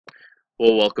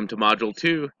Well, welcome to Module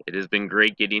 2. It has been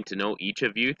great getting to know each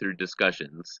of you through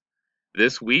discussions.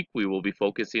 This week, we will be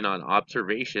focusing on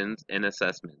observations and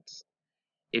assessments.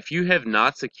 If you have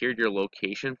not secured your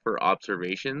location for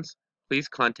observations, please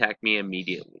contact me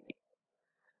immediately.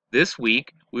 This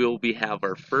week, we will have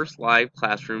our first live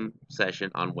classroom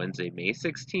session on Wednesday, May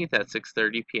 16th at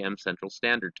 6:30 p.m. Central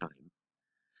Standard Time.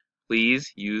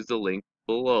 Please use the link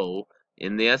below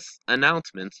in the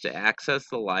announcements to access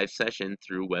the live session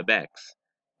through WebEx.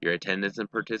 Your attendance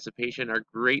and participation are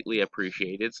greatly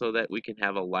appreciated so that we can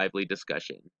have a lively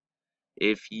discussion.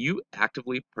 If you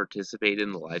actively participate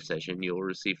in the live session, you'll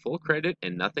receive full credit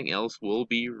and nothing else will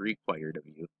be required of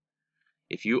you.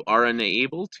 If you are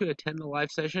unable to attend the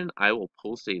live session, I will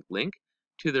post a link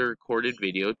to the recorded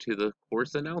video to the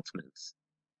course announcements.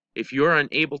 If you are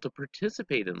unable to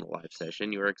participate in the live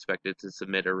session, you are expected to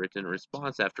submit a written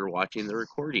response after watching the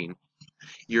recording.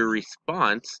 Your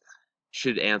response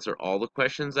should answer all the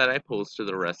questions that I pose to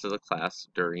the rest of the class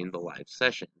during the live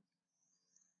session.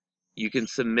 You can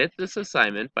submit this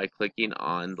assignment by clicking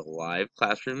on the live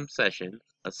classroom session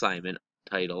assignment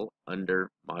title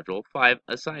under Module 5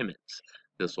 Assignments.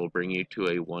 This will bring you to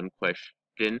a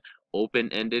one-question,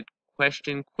 open-ended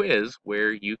question quiz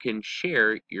where you can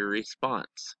share your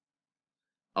response.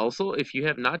 Also, if you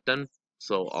have not done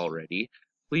so already,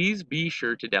 please be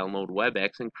sure to download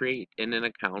WebEx and create an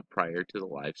account prior to the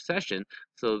live session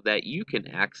so that you can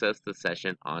access the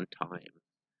session on time.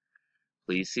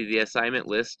 Please see the assignment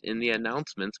list in the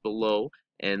announcements below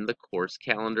and the course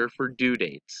calendar for due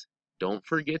dates. Don't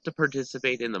forget to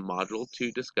participate in the Module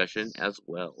 2 discussion as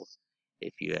well.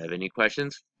 If you have any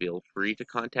questions, feel free to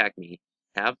contact me.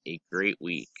 Have a great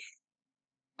week.